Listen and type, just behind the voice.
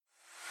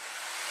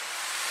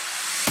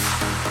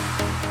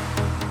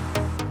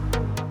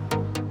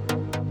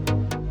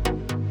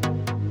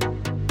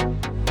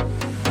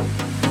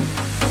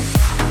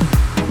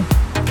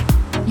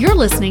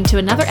listening to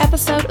another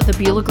episode of the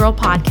Beulah Girl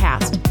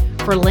Podcast.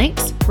 For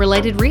links,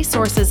 related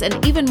resources,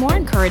 and even more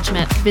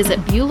encouragement, visit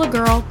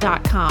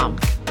BeulahGirl.com.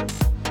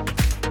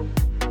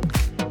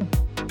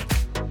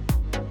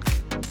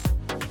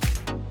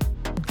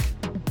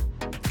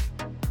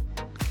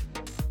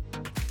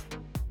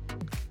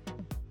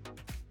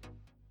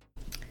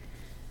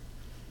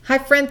 Hi,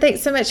 friend.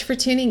 Thanks so much for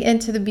tuning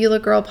into the Beulah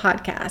Girl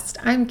Podcast.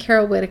 I'm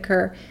Carol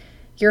Whitaker,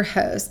 your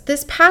host.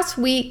 This past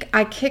week,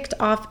 I kicked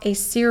off a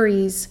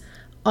series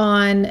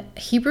on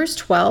Hebrews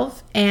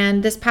 12,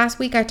 and this past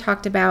week, I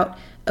talked about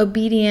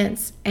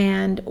obedience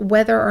and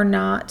whether or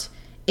not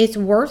it's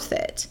worth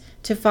it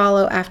to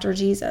follow after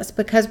Jesus,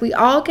 because we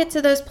all get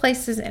to those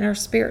places in our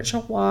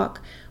spiritual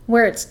walk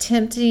where it's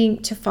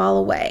tempting to fall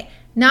away.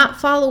 Not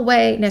fall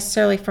away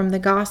necessarily from the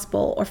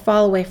gospel or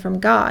fall away from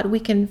God. We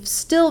can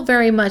still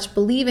very much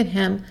believe in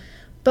Him,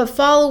 but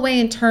fall away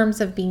in terms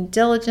of being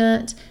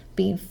diligent,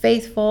 being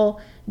faithful,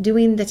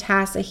 doing the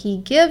tasks that He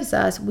gives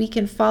us. We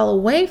can fall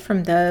away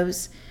from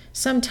those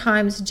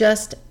sometimes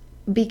just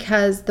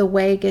because the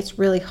way gets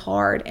really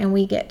hard and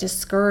we get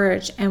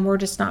discouraged and we're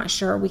just not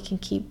sure we can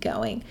keep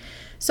going.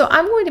 So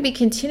I'm going to be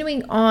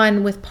continuing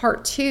on with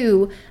part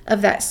 2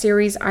 of that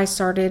series I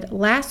started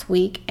last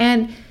week.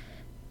 And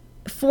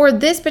for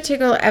this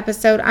particular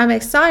episode, I'm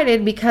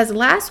excited because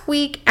last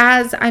week,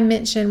 as I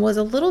mentioned, was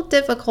a little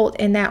difficult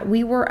in that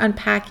we were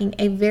unpacking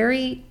a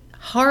very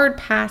hard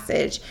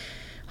passage.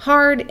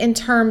 Hard in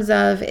terms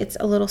of it's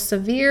a little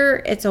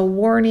severe, it's a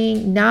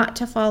warning not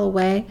to fall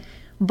away.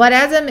 But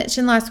as I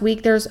mentioned last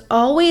week, there's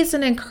always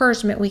an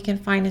encouragement we can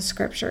find in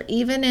Scripture,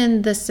 even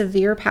in the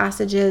severe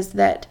passages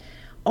that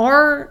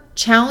are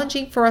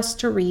challenging for us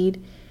to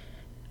read.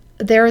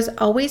 There is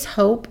always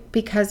hope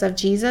because of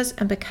Jesus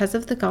and because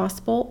of the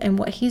gospel and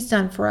what He's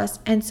done for us.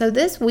 And so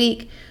this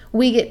week,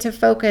 we get to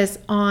focus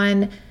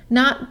on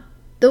not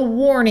the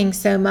warning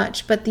so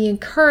much, but the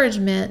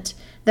encouragement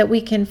that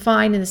we can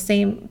find in the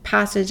same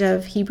passage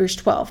of Hebrews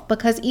 12.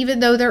 Because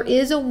even though there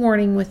is a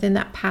warning within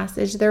that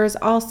passage, there is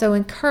also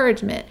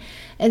encouragement.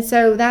 And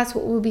so that's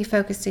what we'll be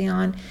focusing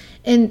on.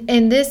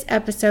 In this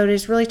episode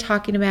is really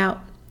talking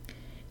about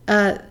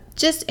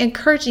just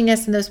encouraging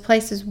us in those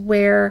places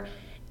where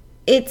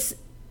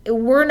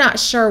we're not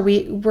sure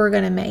we're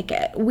going to make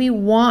it. We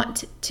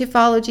want to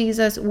follow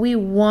Jesus. We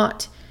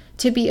want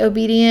to be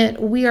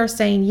obedient. We are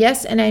saying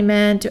yes and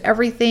amen to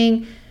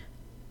everything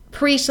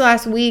preached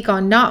last week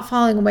on not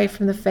falling away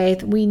from the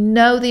faith. We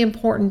know the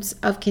importance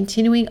of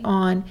continuing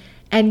on,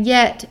 and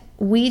yet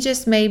we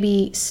just may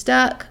be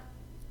stuck.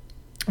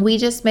 We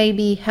just may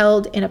be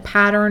held in a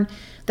pattern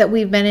that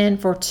we've been in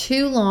for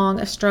too long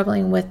of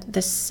struggling with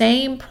the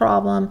same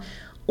problem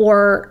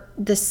or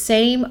the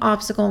same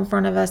obstacle in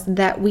front of us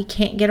that we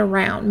can't get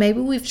around.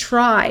 Maybe we've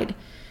tried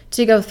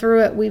to go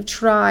through it. We've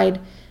tried,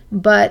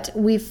 but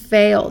we've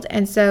failed.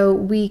 And so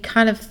we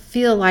kind of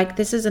feel like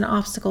this is an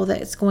obstacle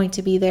that is going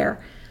to be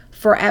there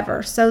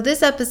forever. So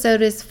this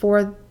episode is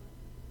for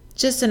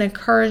just an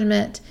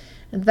encouragement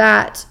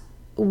that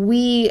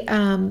we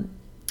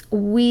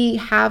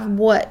have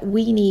what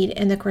we need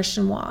in the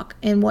Christian walk,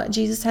 and what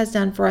Jesus has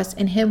done for us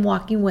and Him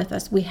walking with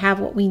us. We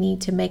have what we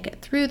need to make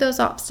it through those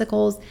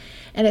obstacles,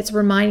 and it's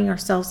reminding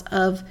ourselves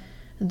of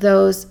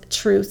those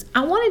truths.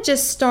 I want to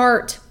just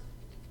start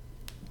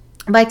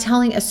by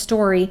telling a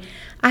story.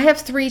 I have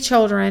 3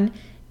 children,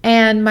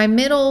 and my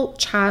middle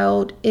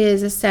child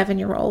is a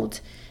 7-year-old,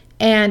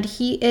 and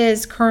he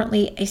is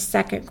currently a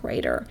 2nd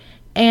grader.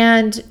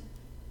 And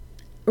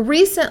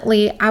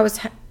recently I was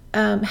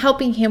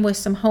helping him with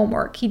some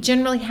homework. He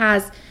generally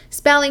has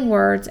spelling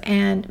words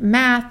and a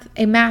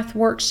math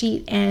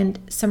worksheet and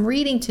some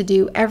reading to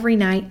do every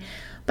night.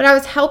 But I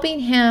was helping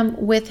him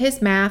with his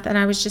math, and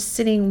I was just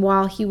sitting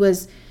while he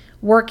was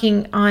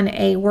working on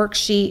a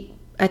worksheet,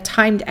 a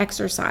timed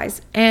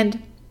exercise.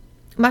 And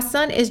my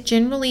son is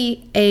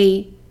generally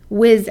a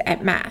whiz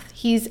at math.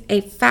 He's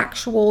a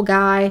factual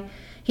guy.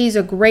 He's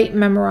a great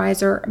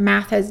memorizer.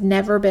 Math has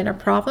never been a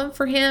problem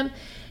for him.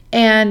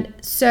 And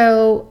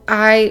so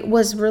I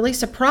was really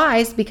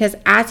surprised because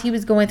as he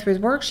was going through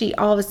his worksheet,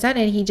 all of a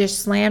sudden he just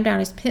slammed down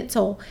his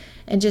pencil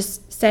and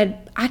just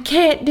said, "I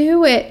can't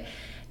do it."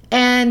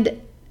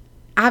 And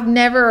I've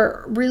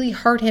never really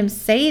heard him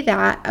say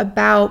that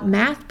about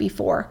math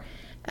before.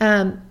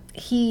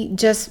 He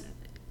just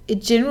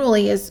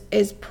generally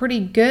is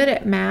pretty good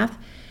at math.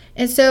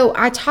 And so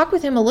I talked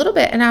with him a little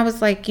bit, and I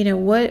was like,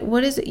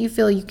 what is it you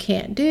feel you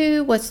can't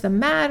do? What's the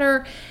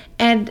matter?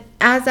 And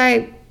as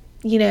I,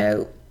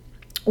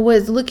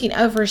 was looking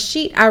over a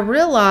sheet, I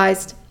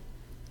realized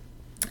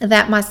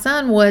that my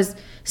son was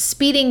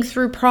speeding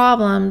through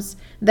problems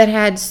that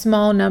had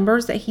small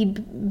numbers that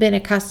he'd been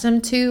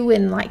accustomed to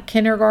in like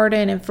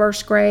kindergarten and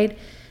 1st grade,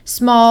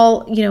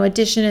 small,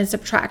 addition and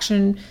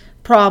subtraction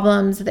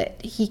problems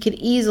that he could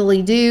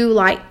easily do,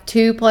 like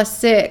 2 +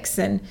 6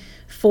 and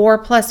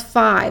 4 +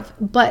 5.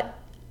 But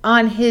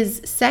on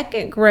his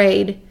 2nd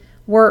grade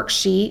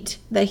worksheet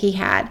that he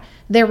had,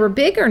 there were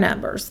bigger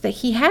numbers that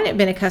he hadn't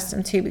been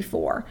accustomed to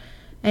before.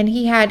 and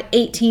he had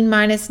 18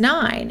 minus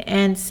 9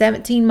 and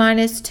 17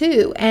 minus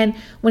 2. And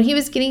when he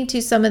was getting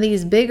to some of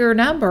these bigger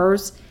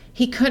numbers,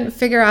 he couldn't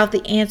figure out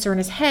the answer in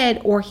his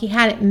head, or he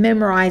hadn't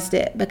memorized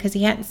it because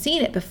he hadn't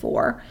seen it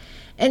before.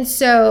 And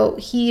so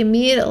he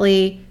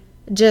immediately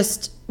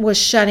just was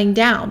shutting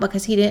down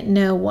because he didn't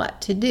know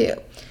what to do.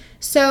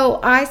 So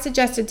I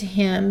suggested to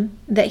him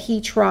that he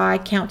try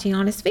counting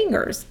on his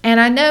fingers. And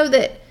I know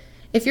that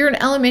if you're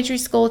an elementary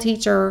school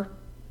teacher,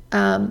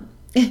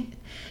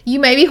 you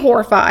may be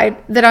horrified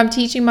that I'm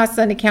teaching my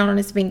son to count on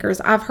his fingers.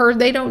 I've heard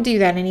they don't do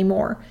that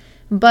anymore.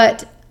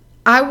 But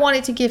I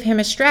wanted to give him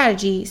a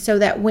strategy so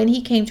that when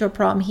he came to a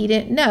problem he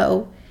didn't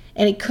know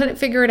and he couldn't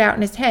figure it out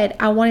in his head,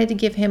 I wanted to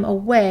give him a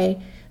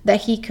way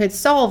that he could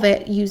solve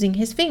it using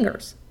his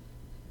fingers.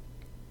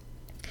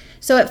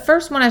 So at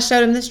first, when I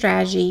showed him the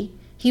strategy,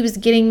 he was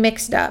getting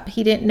mixed up.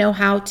 He didn't know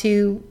how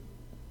to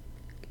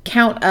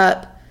count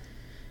up.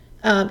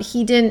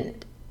 He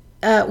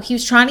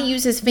was trying to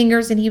use his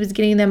fingers and he was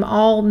getting them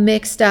all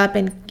mixed up,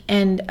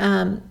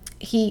 and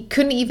he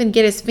couldn't even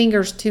get his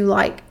fingers to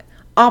like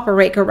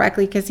operate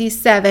correctly because he's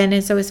 7,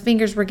 and so his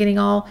fingers were getting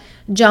all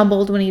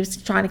jumbled when he was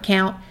trying to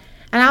count.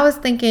 And I was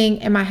thinking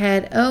in my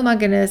head, oh my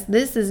goodness,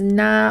 this is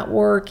not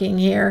working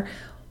here.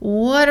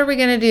 What are we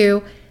going to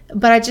do?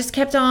 But I just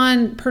kept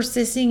on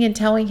persisting and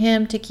telling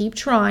him to keep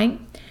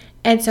trying.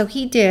 And so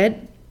he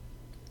did.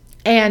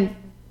 And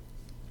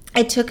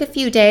it took a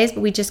few days,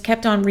 but we just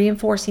kept on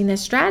reinforcing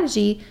this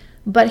strategy.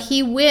 But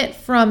he went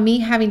from me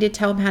having to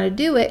tell him how to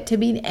do it to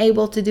being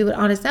able to do it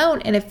on his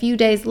own. And a few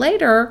days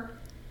later,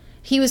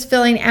 he was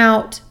filling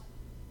out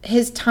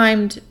his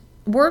timed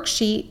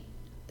worksheet,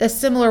 a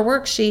similar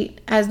worksheet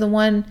as the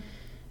one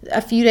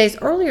a few days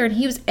earlier. And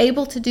he was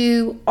able to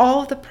do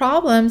all of the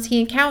problems he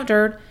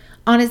encountered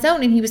on his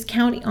own, and he was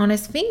counting on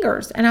his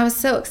fingers. And I was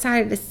so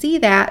excited to see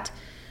that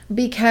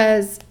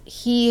because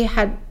he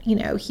had,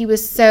 he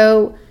was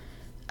so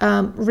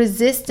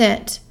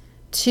resistant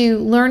to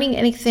learning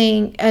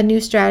anything, a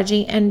new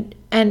strategy,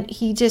 and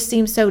he just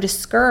seemed so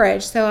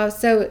discouraged. So I was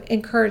so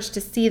encouraged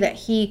to see that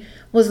he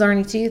was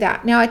learning to do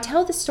that. Now I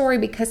tell the story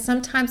because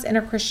sometimes in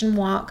a Christian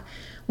walk,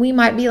 we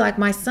might be like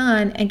my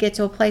son and get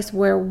to a place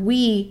where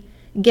we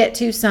get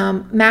to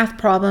some math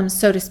problems,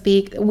 so to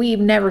speak, that we've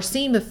never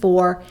seen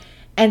before.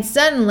 And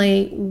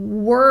suddenly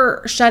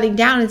we're shutting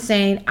down and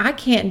saying, I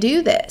can't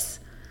do this.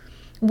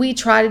 We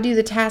try to do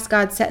the task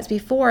God sets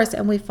before us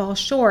and we fall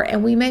short.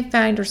 And we may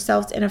find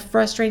ourselves in a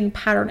frustrating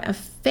pattern of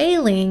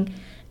failing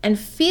and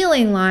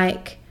feeling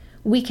like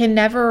we can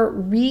never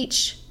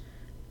reach,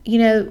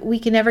 we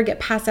can never get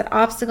past that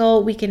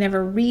obstacle. We can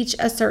never reach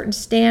a certain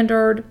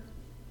standard.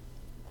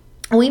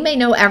 We may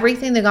know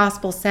everything the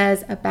gospel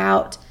says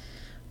about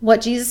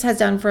what Jesus has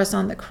done for us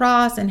on the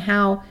cross and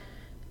how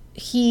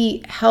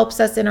he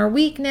helps us in our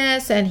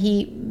weakness and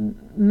he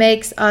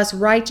makes us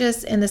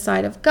righteous in the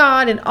sight of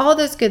God and all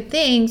those good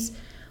things.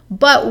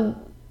 But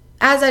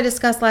as I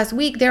discussed last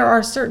week, there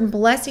are certain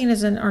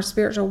blessings in our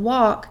spiritual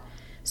walk,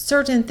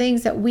 certain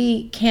things that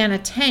we can't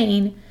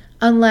attain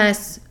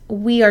unless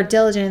we are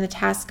diligent in the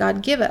tasks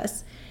God give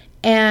us.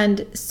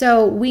 And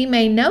so we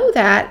may know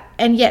that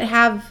and yet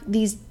have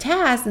these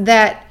tasks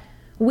that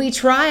we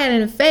try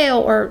it and fail,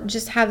 or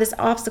just have this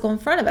obstacle in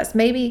front of us.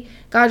 Maybe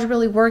God's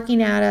really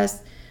working on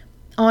us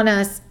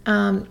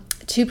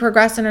to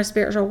progress in our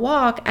spiritual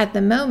walk at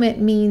the moment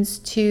means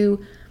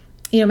to,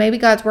 maybe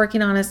God's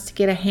working on us to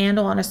get a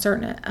handle on a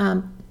certain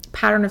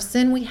pattern of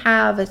sin we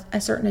have,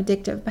 a certain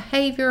addictive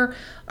behavior,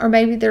 or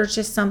maybe there's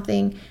just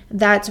something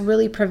that's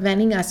really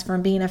preventing us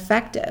from being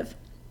effective,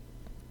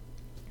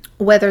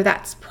 whether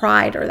that's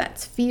pride or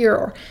that's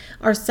fear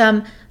or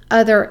some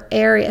other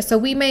area. So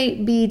we may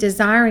be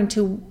desiring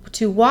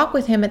to walk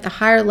with him at the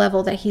higher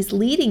level that he's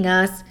leading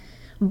us,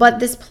 but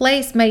this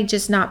place may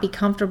just not be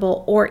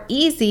comfortable or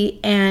easy,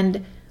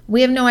 and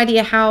we have no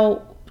idea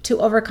how to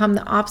overcome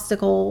the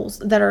obstacles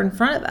that are in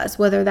front of us,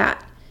 whether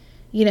that,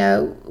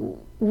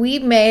 we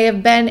may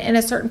have been in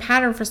a certain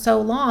pattern for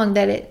so long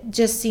that it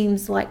just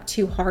seems like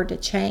too hard to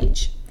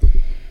change.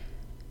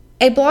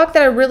 A blog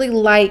that I really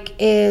like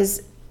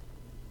is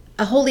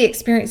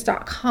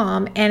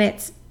aholyexperience.com, and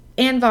it's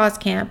Ann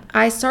Voskamp.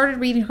 I started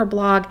reading her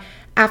blog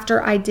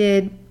after I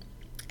did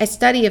a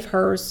study of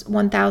hers,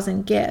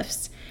 1,000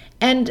 Gifts.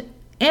 And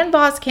Ann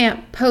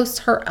Voskamp posts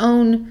her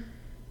own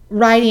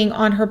writing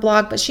on her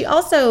blog, but she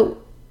also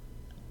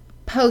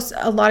posts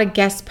a lot of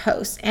guest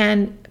posts,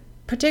 and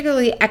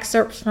particularly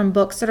excerpts from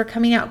books that are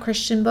coming out,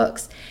 Christian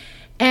books.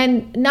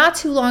 And not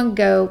too long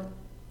ago,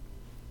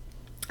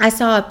 I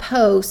saw a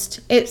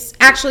post. It's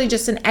actually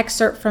just an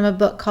excerpt from a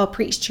book called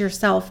Preach to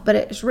Yourself, but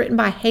it's written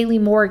by Haley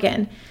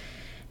Morgan.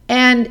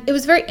 And it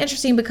was very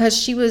interesting because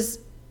she was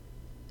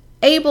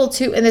able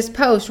to, in this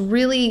post,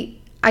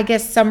 really, I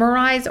guess,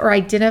 summarize or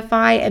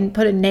identify and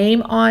put a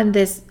name on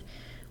this,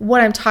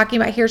 what I'm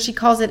talking about here. She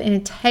calls it an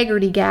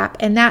integrity gap.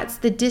 And that's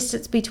the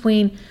distance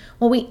between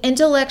what we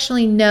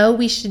intellectually know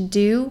we should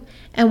do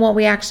and what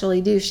we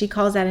actually do. She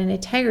calls that an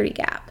integrity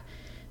gap.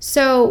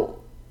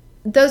 So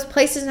those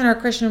places in our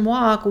Christian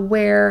walk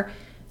where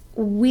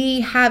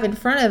we have in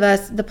front of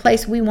us the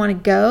place we want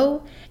to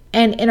go,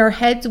 and in our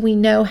heads we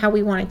know how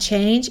we want to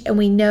change, and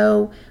we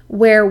know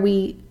where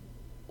we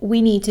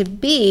need to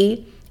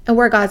be and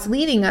where God's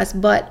leading us,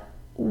 but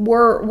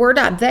we're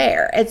not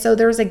there. And so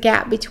there's a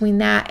gap between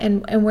that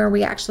and where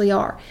we actually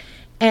are.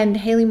 And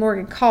Haley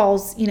Morgan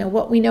calls,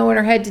 what we know in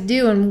our head to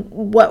do and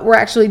what we're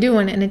actually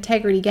doing an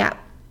integrity gap.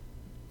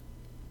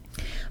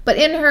 But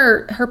in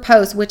her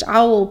post, which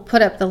I will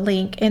put up the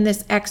link in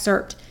this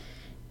excerpt,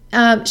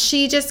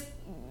 she just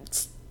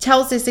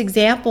tells this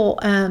example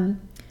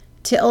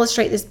to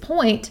illustrate this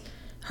point.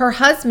 Her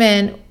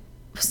husband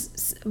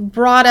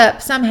brought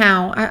up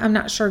somehow, I'm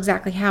not sure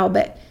exactly how,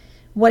 but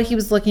what he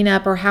was looking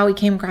up or how he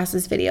came across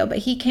this video, but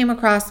he came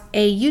across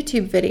a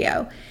YouTube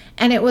video,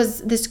 and it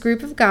was this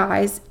group of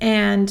guys,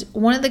 and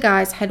one of the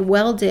guys had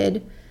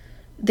welded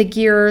the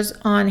gears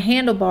on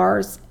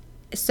handlebars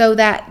so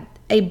that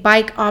a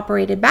bike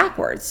operated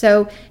backwards.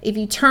 So if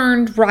you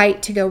turned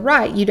right to go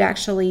right, you'd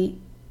actually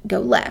go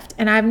left.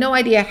 And I have no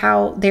idea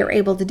how they're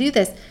able to do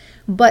this,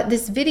 but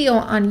this video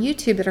on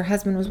YouTube that her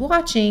husband was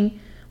watching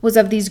was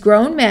of these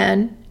grown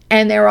men,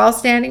 and they were all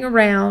standing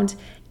around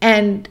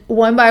and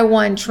one by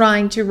one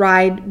trying to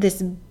ride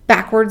this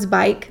backwards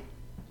bike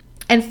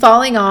and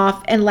falling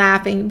off and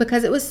laughing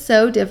because it was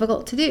so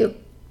difficult to do.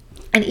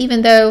 And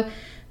even though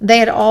they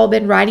had all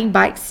been riding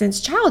bikes since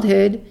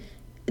childhood,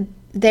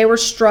 they were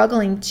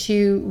struggling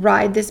to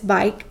ride this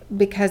bike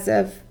because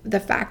of the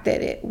fact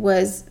that it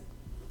was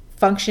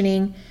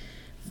functioning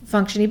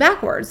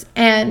backwards.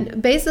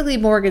 And basically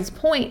Morgan's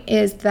point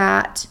is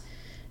that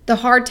the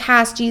hard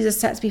task Jesus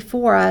sets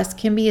before us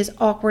can be as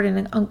awkward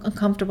and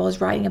uncomfortable as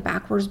riding a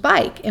backwards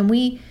bike. And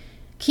we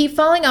keep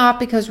falling off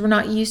because we're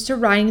not used to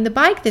riding the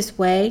bike this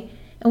way.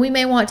 And we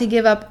may want to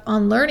give up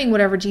on learning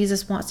whatever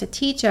Jesus wants to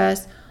teach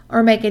us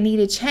or make a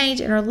needed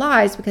change in our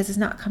lives because it's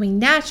not coming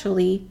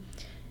naturally.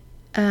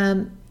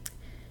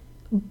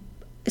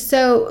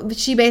 So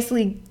she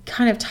basically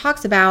kind of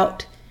talks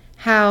about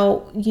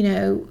how,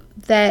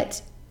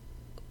 that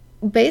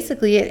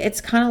basically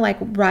it's kind of like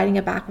riding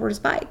a backwards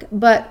bike.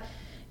 But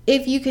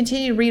if you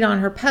continue to read on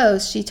her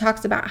post, she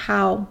talks about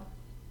how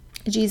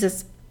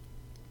Jesus,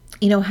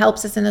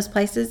 helps us in those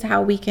places,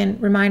 how we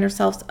can remind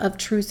ourselves of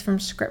truths from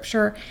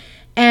Scripture.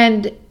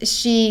 And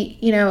she,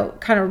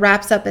 kind of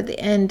wraps up at the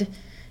end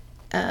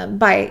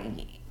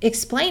by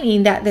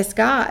explaining that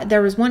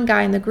there was one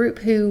guy in the group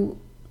who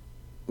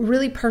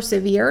really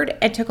persevered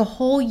and took a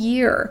whole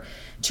year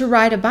to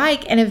ride a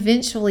bike and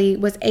eventually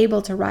was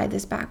able to ride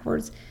this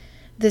backwards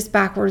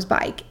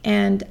bike.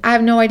 And I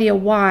have no idea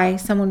why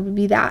someone would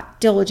be that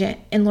diligent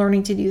in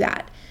learning to do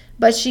that.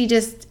 But she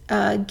just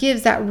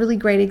gives that really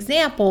great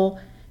example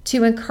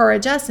to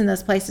encourage us in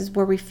those places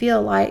where we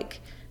feel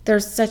like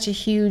there's such a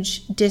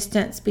huge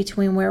distance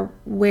between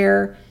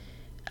what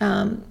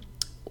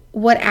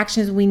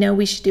actions we know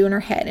we should do in our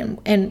head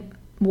and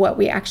what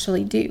we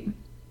actually do.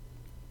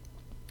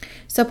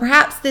 So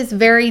perhaps this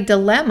very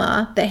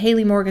dilemma that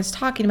Haley Morgan's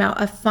talking about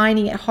of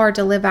finding it hard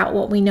to live out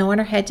what we know in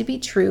our head to be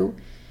true,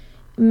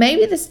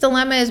 maybe this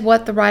dilemma is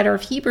what the writer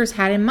of Hebrews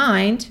had in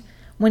mind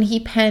when he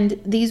penned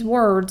these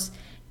words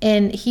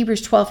in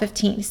Hebrews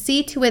 12:15.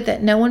 See to it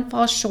that no one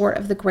falls short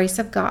of the grace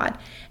of God,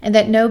 and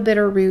that no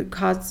bitter root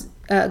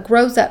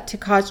grows up to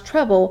cause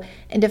trouble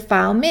and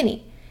defile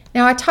many.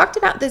 Now, I talked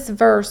about this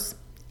verse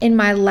in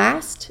my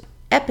last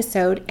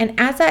episode, and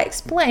as I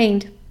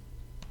explained,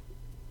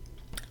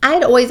 I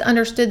had always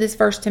understood this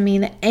verse to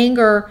mean that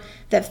anger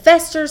that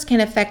festers can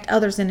affect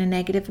others in a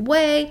negative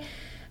way,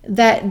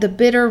 that the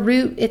bitter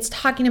root it's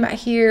talking about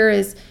here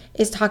is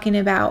talking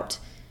about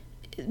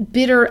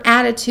bitter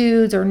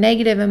attitudes or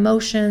negative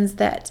emotions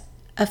that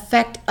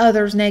affect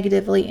others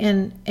negatively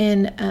in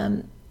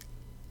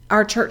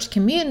our church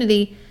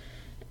community.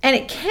 And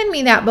it can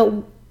mean that, but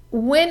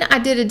when I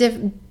did a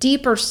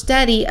deeper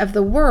study of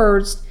the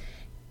words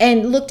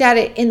and looked at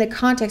it in the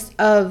context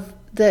of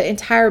the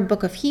entire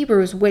book of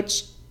Hebrews,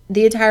 which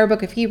the entire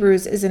book of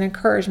Hebrews is an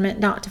encouragement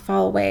not to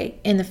fall away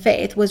in the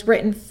faith, was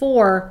written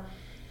for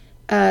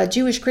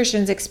Jewish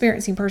Christians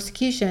experiencing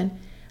persecution,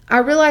 I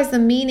realized the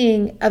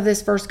meaning of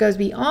this verse goes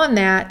beyond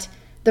that.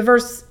 The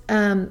verse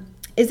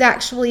is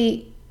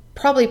actually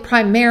probably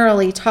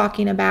primarily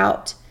talking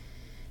about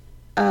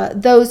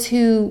those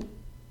who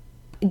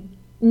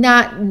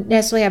not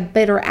necessarily have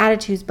bitter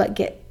attitudes, but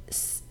get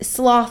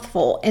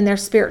slothful in their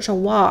spiritual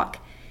walk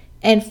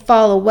and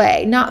fall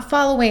away. Not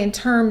fall away in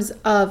terms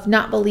of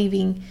not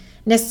believing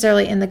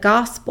necessarily in the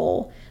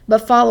gospel,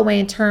 but fall away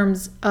in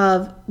terms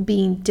of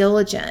being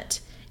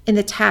diligent in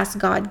the task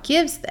God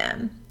gives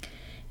them.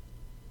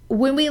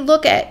 When we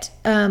look at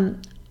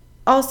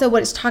also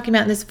what it's talking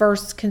about in this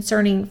verse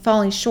concerning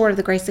falling short of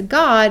the grace of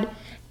God,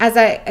 as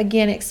I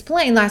again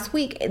explained last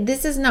week,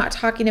 this is not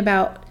talking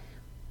about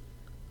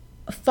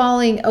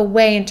falling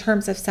away in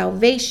terms of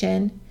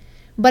salvation,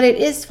 but it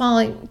is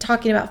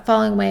talking about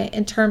falling away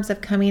in terms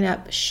of coming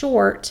up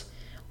short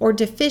or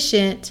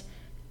deficient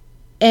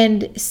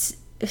and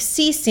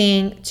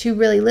ceasing to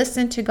really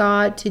listen to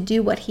God, to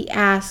do what He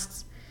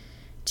asks,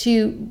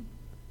 to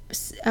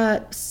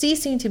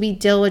ceasing to be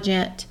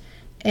diligent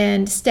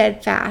and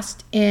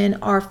steadfast in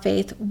our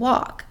faith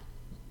walk.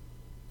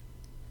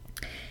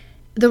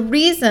 The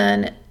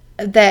reason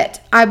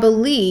that I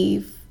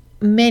believe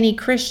many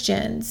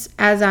Christians,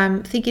 as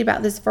I'm thinking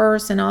about this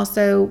verse and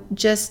also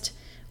just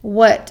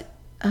what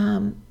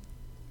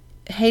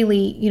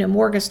Haley,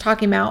 Morgan's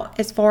talking about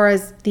as far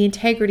as the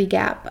integrity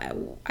gap,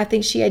 I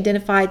think she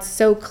identified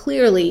so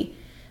clearly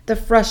the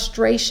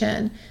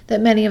frustration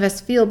that many of us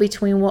feel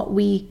between what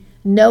we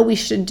know we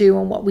should do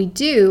and what we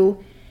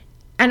do.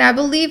 And I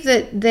believe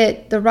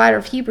that the writer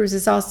of Hebrews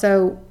is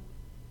also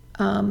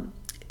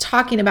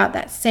talking about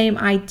that same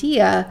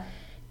idea,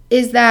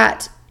 is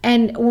that,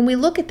 and when we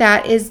look at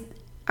that, is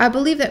I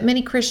believe that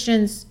many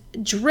Christians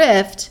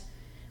drift,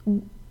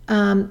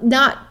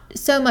 not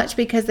so much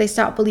because they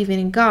stop believing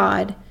in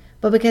God,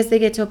 but because they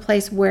get to a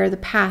place where the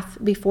path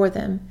before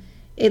them,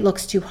 it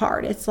looks too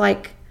hard. It's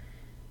like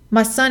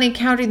my son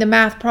encountering the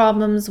math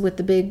problems with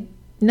the big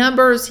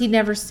numbers he'd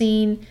never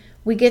seen.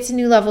 We get to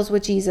new levels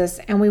with Jesus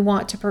and we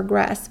want to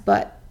progress,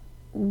 but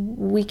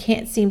we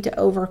can't seem to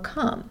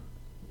overcome.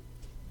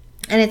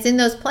 And it's in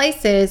those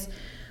places,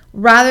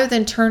 rather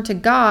than turn to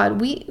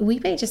God, we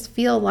may just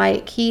feel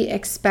like he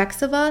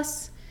expects of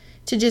us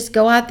to just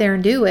go out there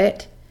and do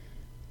it.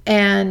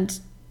 And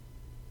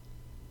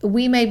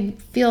we may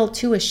feel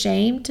too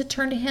ashamed to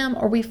turn to him,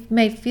 or we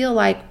may feel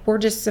like we're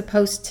just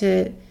supposed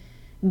to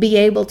be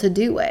able to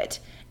do it.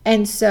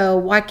 And so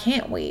why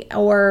can't we?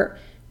 Or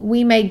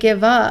we may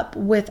give up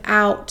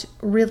without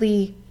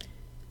really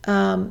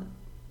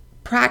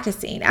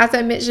practicing. As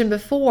I mentioned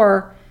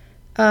before,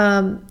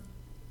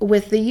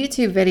 with the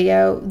YouTube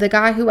video, the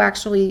guy who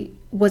actually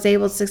was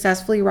able to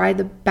successfully ride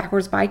the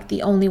backwards bike,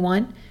 the only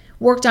one,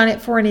 worked on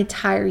it for an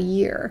entire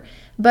year.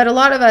 But a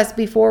lot of us,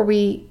 before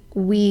we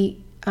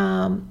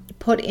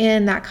put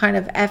in that kind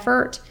of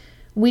effort,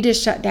 we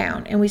just shut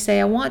down and we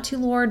say, I want to,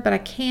 Lord, but I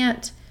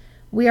can't.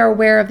 We are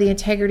aware of the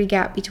integrity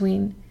gap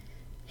between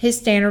his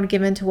standard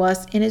given to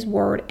us in his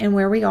word and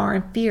where we are,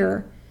 in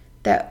fear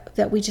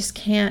that we just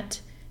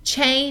can't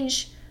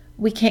change.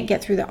 We can't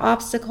get through the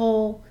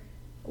obstacle.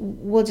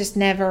 We'll just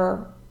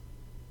never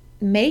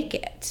make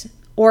it.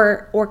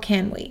 Or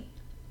can we?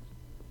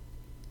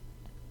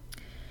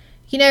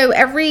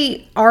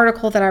 Every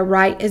article that I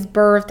write is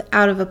birthed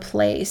out of a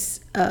place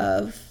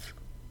of,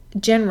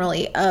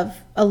 generally, of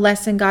a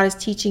lesson God is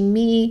teaching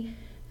me,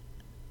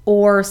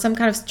 or some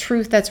kind of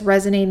truth that's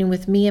resonating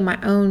with me in my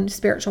own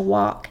spiritual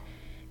walk.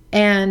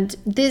 And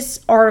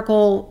this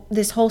article,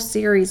 this whole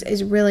series,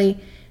 is really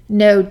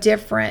no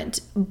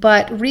different.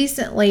 But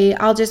recently,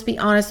 I'll just be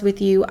honest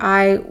with you,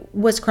 I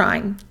was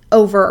crying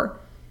over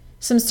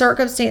some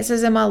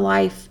circumstances in my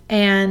life,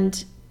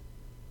 and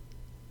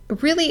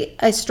really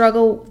a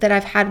struggle that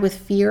I've had with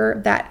fear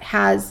that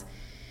has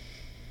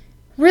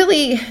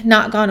really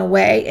not gone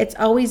away. It's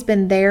always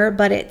been there,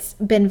 but it's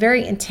been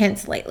very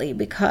intense lately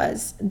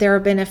because there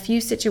have been a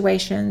few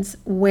situations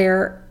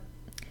where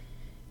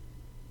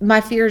my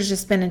fear has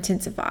just been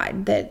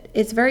intensified, that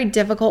it's very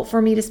difficult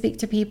for me to speak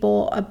to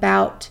people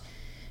about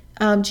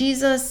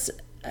Jesus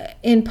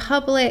in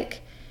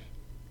public.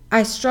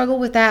 I struggle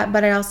with that,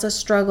 but I also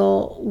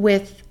struggle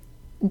with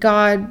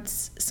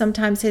God's,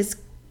 sometimes his,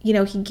 he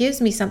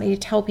gives me something to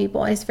tell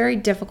people, and it's very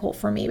difficult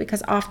for me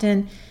because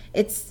often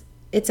it's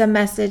a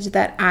message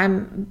that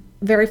I'm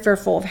very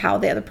fearful of how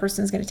the other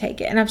person is going to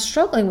take it. And I'm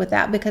struggling with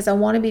that because I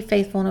want to be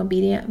faithful and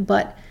obedient,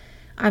 but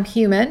I'm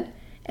human.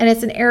 And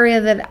it's an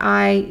area that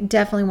I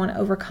definitely want to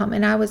overcome.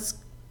 And I was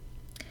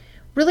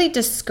really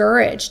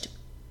discouraged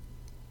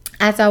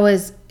as I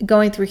was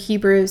going through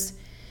Hebrews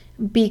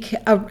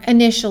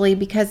initially,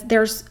 because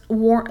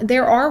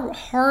there are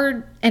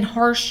hard and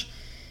harsh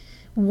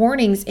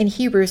warnings in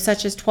Hebrews,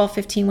 such as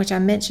 12:15, which I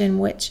mentioned,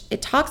 which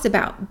it talks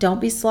about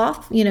don't be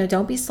slothful,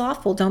 don't be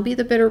slothful, don't be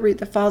the bitter root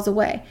that falls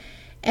away.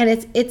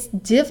 And it's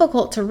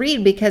difficult to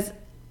read because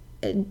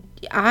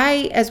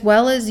I, as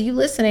well as you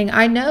listening,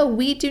 I know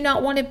we do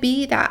not want to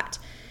be that.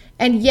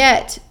 And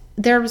yet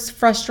there's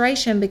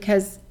frustration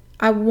because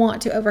I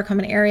want to overcome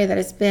an area that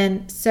has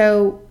been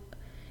so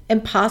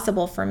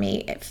impossible for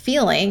me. It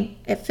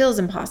feels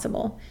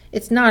impossible.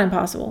 It's not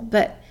impossible,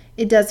 but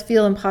it does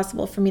feel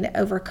impossible for me to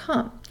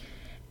overcome.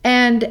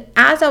 And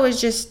as I was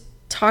just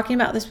talking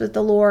about this with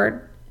the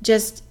Lord,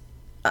 just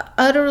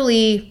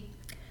utterly,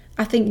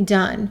 I think,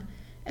 done,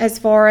 as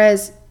far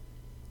as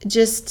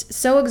just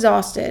so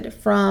exhausted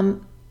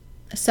from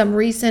some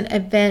recent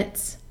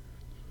events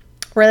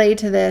related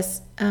to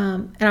this.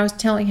 And I was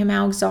telling him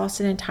how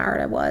exhausted and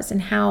tired I was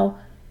and how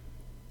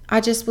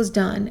I just was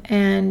done.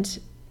 And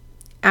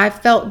I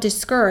felt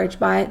discouraged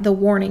by the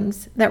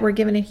warnings that were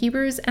given in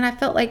Hebrews. And I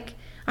felt like,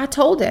 I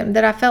told him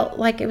that I felt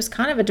like it was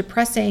kind of a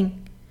depressing,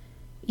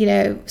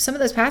 some of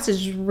those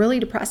passages were really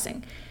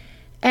depressing.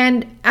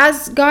 And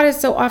as God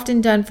has so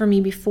often done for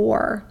me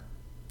before,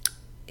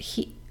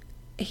 he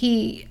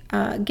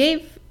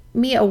gave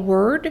me a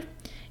word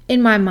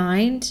in my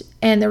mind,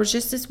 and there was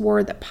just this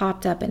word that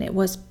popped up, and it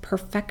was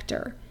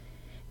perfecter.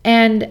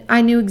 And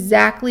I knew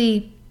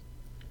exactly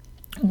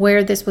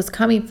where this was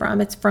coming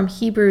from. It's from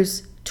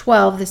Hebrews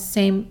 12, the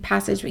same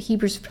passage, but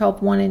Hebrews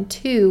 12, 1 and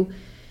 2,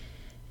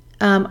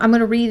 I'm going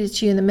to read it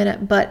to you in a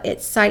minute, but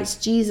it cites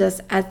Jesus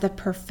as the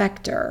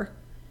perfecter,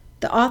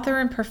 the author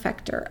and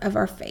perfecter of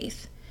our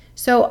faith.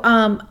 So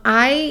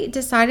I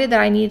decided that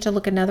I needed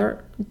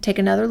to take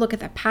another look at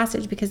that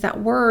passage, because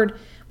that word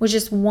was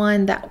just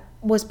one that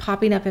was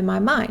popping up in my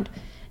mind.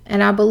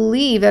 And I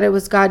believe that it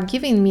was God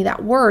giving me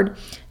that word.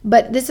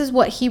 But this is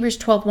what Hebrews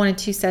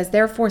 12:1-2 says.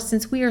 Therefore,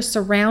 since we are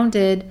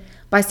surrounded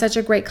by such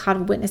a great cloud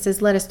of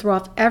witnesses, let us throw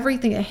off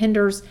everything that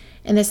hinders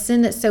and the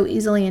sin that so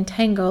easily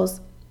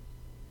entangles.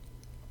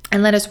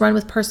 And let us run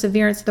with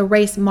perseverance the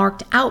race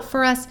marked out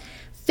for us,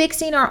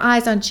 fixing our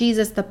eyes on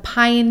Jesus, the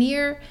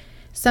pioneer,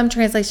 some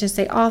translations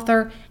say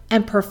author,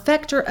 and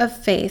perfecter of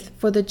faith.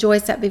 For the joy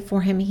set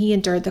before him, he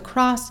endured the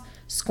cross,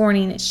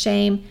 scorning its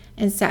shame,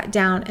 and sat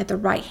down at the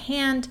right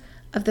hand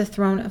of the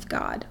throne of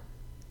God.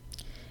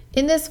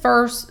 In this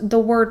verse, the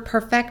word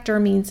perfecter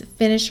means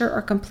finisher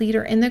or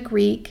completer in the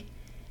Greek.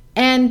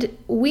 And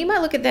we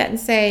might look at that and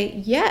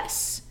say,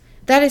 yes,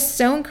 that is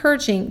so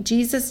encouraging.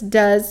 Jesus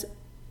does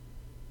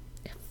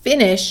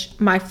finish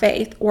my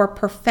faith or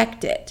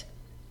perfect it.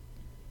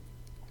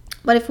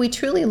 But if we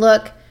truly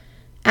look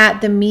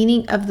at the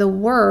meaning of the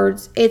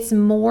words, it's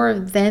more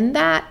than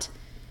that.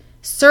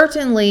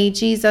 Certainly,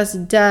 Jesus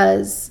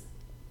does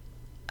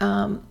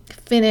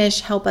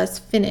help us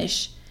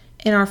finish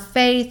in our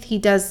faith. He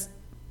does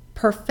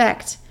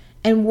perfect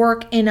and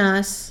work in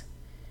us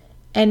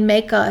and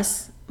make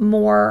us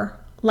more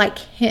like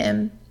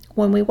him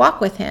when we walk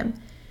with him.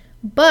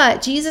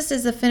 But Jesus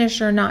is the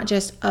finisher, not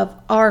just of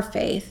our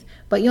faith,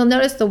 but you'll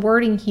notice the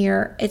wording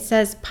here. It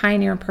says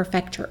pioneer and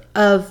perfecter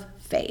of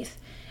faith.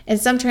 And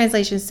some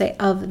translations say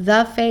of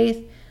the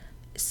faith.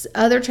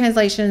 Other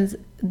translations,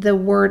 the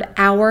word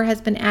our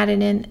has been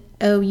added in,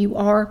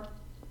 O-U-R.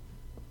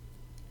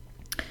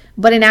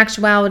 But in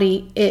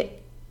actuality,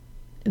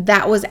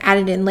 that was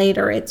added in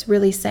later. It's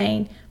really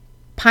saying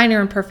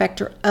pioneer and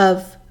perfecter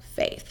of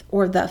faith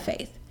or the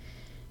faith.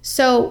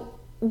 So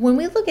when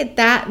we look at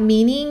that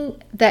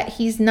meaning, that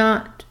he's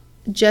not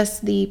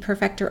just the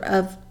perfecter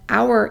of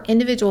our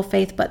individual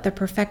faith, but the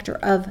perfecter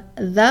of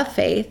the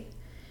faith,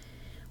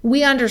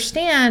 we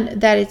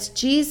understand that it's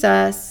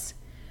Jesus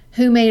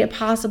who made it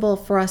possible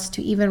for us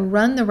to even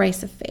run the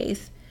race of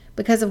faith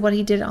because of what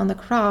he did on the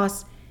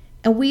cross.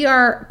 And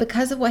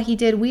because of what he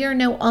did, we are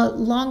no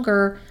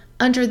longer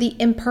under the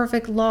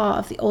imperfect law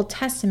of the Old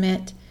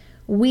Testament.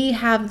 We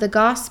have the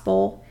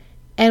gospel,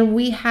 and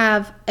we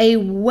have a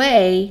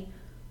way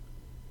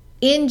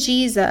in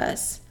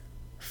Jesus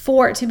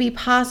for it to be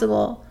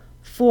possible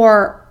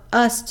for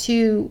us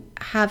to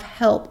have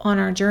help on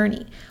our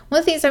journey. One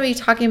of the things I'm going to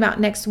be talking about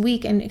next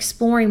week and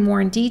exploring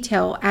more in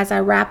detail as I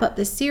wrap up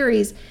this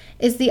series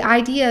is the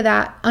idea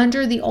that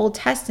under the Old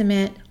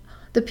Testament,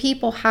 the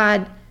people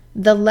had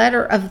the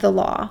letter of the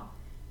law,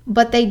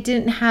 but they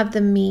didn't have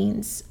the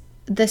means,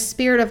 the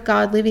Spirit of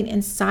God living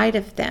inside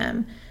of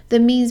them, the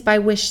means by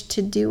which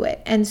to do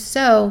it. And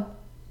so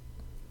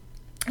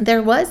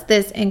there was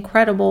this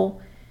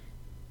incredible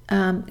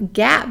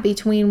gap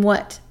between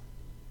what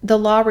the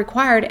law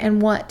required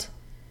and what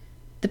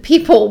the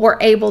people were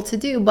able to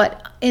do.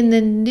 But in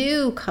the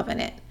new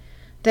covenant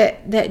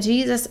that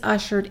Jesus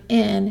ushered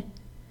in,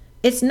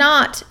 it's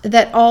not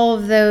that all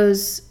of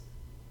those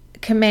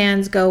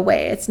commands go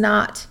away. It's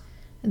not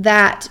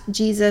that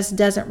Jesus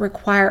doesn't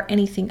require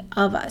anything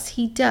of us.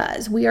 He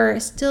does. We are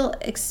still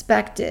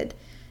expected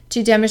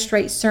to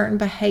demonstrate certain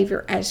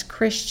behavior as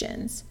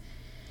Christians.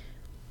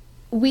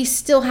 We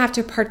still have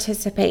to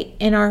participate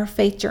in our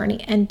faith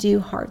journey and do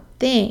hard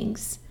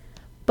things,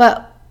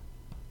 but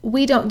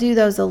we don't do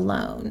those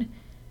alone.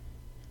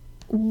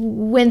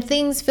 When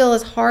things feel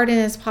as hard and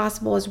as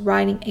possible as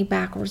riding a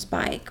backwards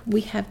bike,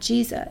 we have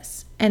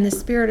Jesus and the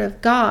Spirit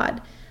of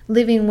God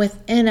living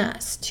within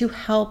us to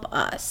help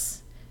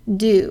us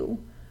do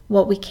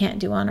what we can't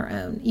do on our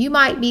own. You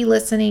might be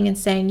listening and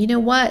saying, you know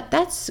what,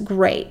 that's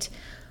great.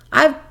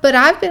 But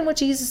I've been with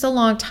Jesus a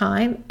long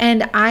time,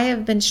 and I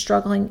have been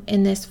struggling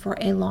in this for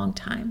a long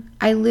time.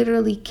 I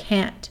literally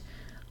can't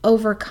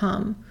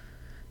overcome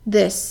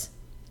this.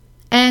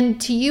 And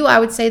to you, I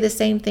would say the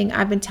same thing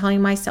I've been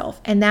telling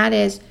myself, and that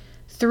is,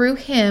 through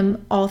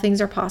him, all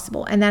things are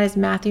possible. And that is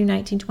Matthew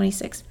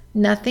 19:26.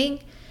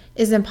 Nothing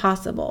is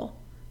impossible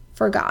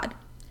for God.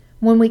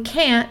 When we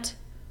can't,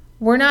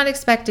 we're not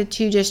expected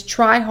to just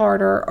try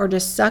harder or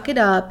just suck it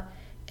up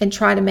and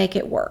try to make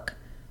it work.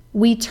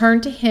 We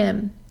turn to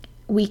him.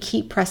 We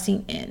keep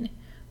pressing in.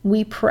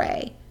 We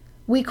pray.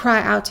 We cry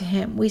out to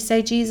him. We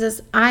say, Jesus,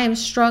 I am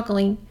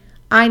struggling.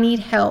 I need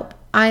help.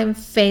 I am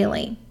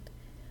failing.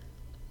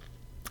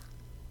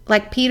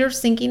 Like Peter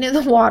sinking in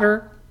the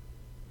water,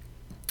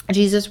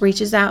 Jesus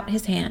reaches out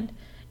his hand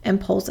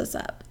and pulls us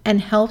up and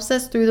helps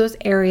us through those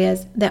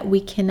areas that we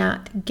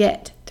cannot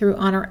get through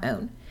on our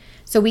own.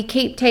 So we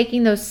keep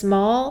taking those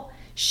small,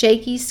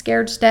 shaky,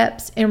 scared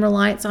steps in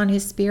reliance on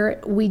his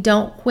Spirit. We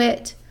don't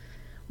quit.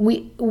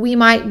 We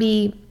might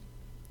be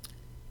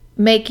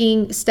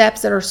making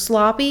steps that are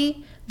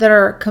sloppy, that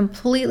are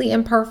completely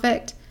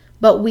imperfect,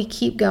 but we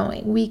keep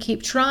going. We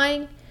keep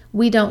trying.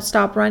 We don't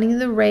stop running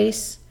the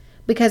race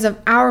because of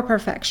our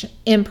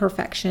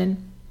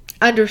imperfection,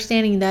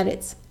 understanding that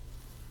it's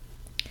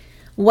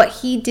what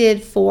he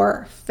did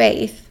for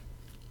faith,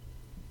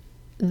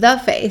 the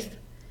faith,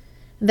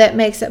 that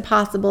makes it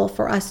possible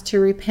for us to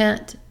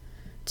repent,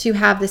 to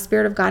have the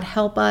Spirit of God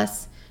help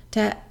us,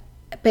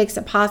 makes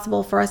it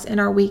possible for us in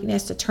our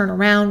weakness to turn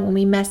around when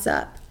we mess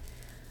up.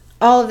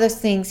 All of those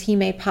things he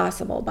made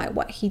possible by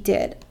what he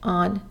did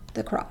on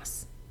the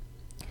cross.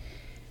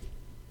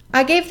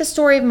 I gave the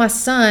story of my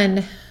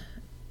son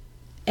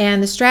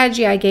and the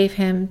strategy I gave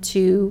him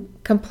to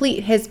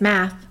complete his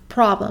math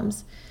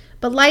problems.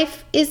 But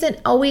life isn't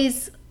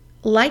always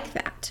like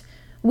that.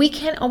 We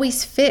can't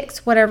always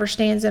fix whatever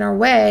stands in our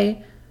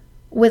way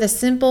with a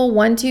simple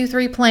 1, 2,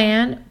 3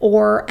 plan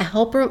or a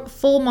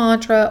helpful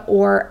mantra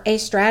or a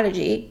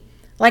strategy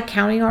like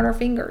counting on our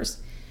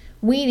fingers.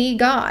 We need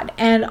God,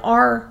 and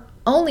our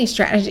only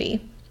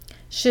strategy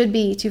should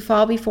be to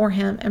fall before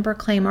him and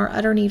proclaim our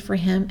utter need for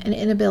him and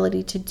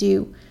inability to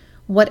do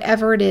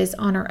whatever it is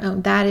on our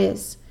own. That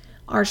is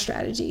our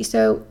strategy.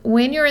 So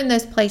when you're in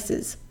those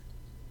places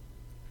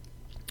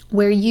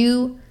where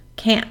you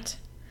can't,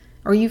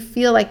 or you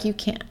feel like you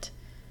can't,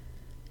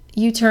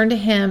 you turn to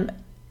him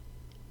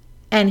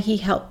and he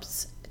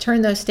helps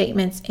turn those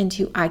statements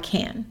into I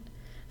can.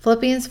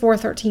 Philippians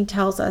 4:13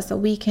 tells us that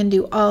we can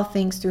do all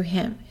things through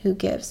him who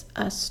gives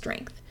us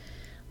strength.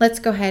 Let's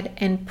go ahead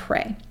and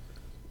pray.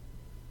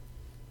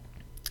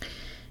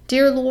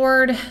 Dear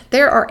Lord,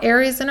 there are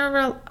areas in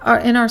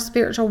our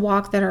spiritual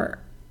walk that are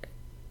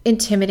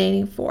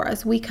intimidating for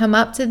us. We come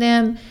up to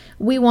them.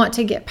 We want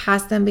to get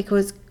past them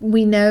because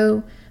we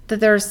know that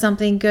there is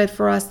something good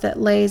for us that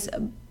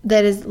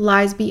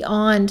lies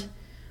beyond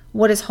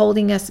what is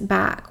holding us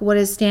back, what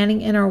is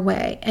standing in our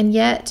way. And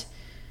yet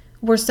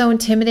we're so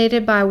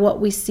intimidated by what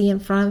we see in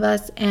front of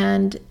us,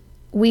 and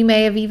we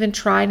may have even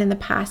tried in the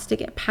past to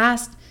get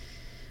past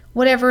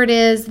whatever it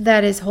is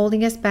that is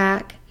holding us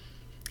back,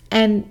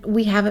 and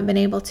we haven't been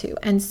able to.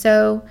 And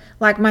so,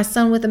 like my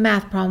son with the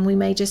math problem, we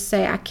may just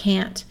say, I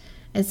can't,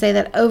 and say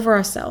that over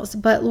ourselves.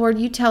 But Lord,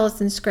 you tell us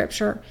in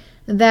Scripture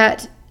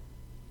that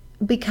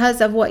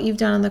because of what you've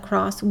done on the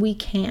cross, we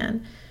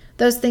can.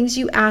 Those things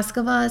you ask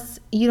of us,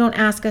 you don't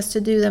ask us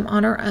to do them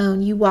on our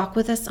own. You walk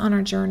with us on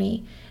our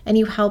journey, and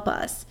you help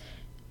us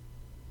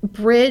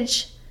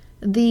bridge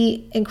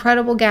the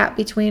incredible gap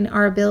between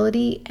our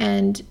ability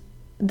and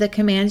the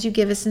commands you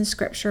give us in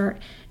Scripture,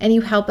 and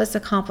you help us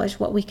accomplish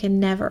what we can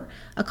never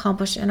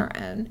accomplish in our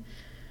own.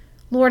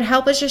 Lord,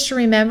 help us just to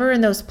remember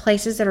in those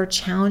places that are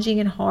challenging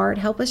and hard,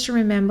 help us to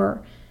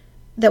remember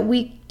that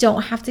we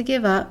don't have to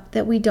give up,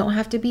 that we don't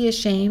have to be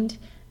ashamed,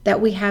 that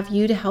we have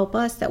you to help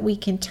us, that we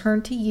can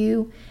turn to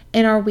you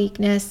in our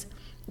weakness,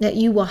 that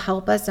you will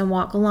help us and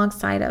walk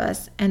alongside of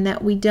us, and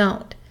that we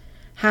don't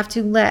have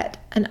to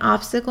let an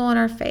obstacle in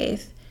our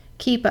faith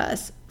keep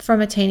us from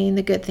attaining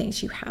the good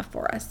things you have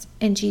for us.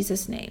 In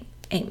Jesus' name,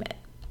 amen.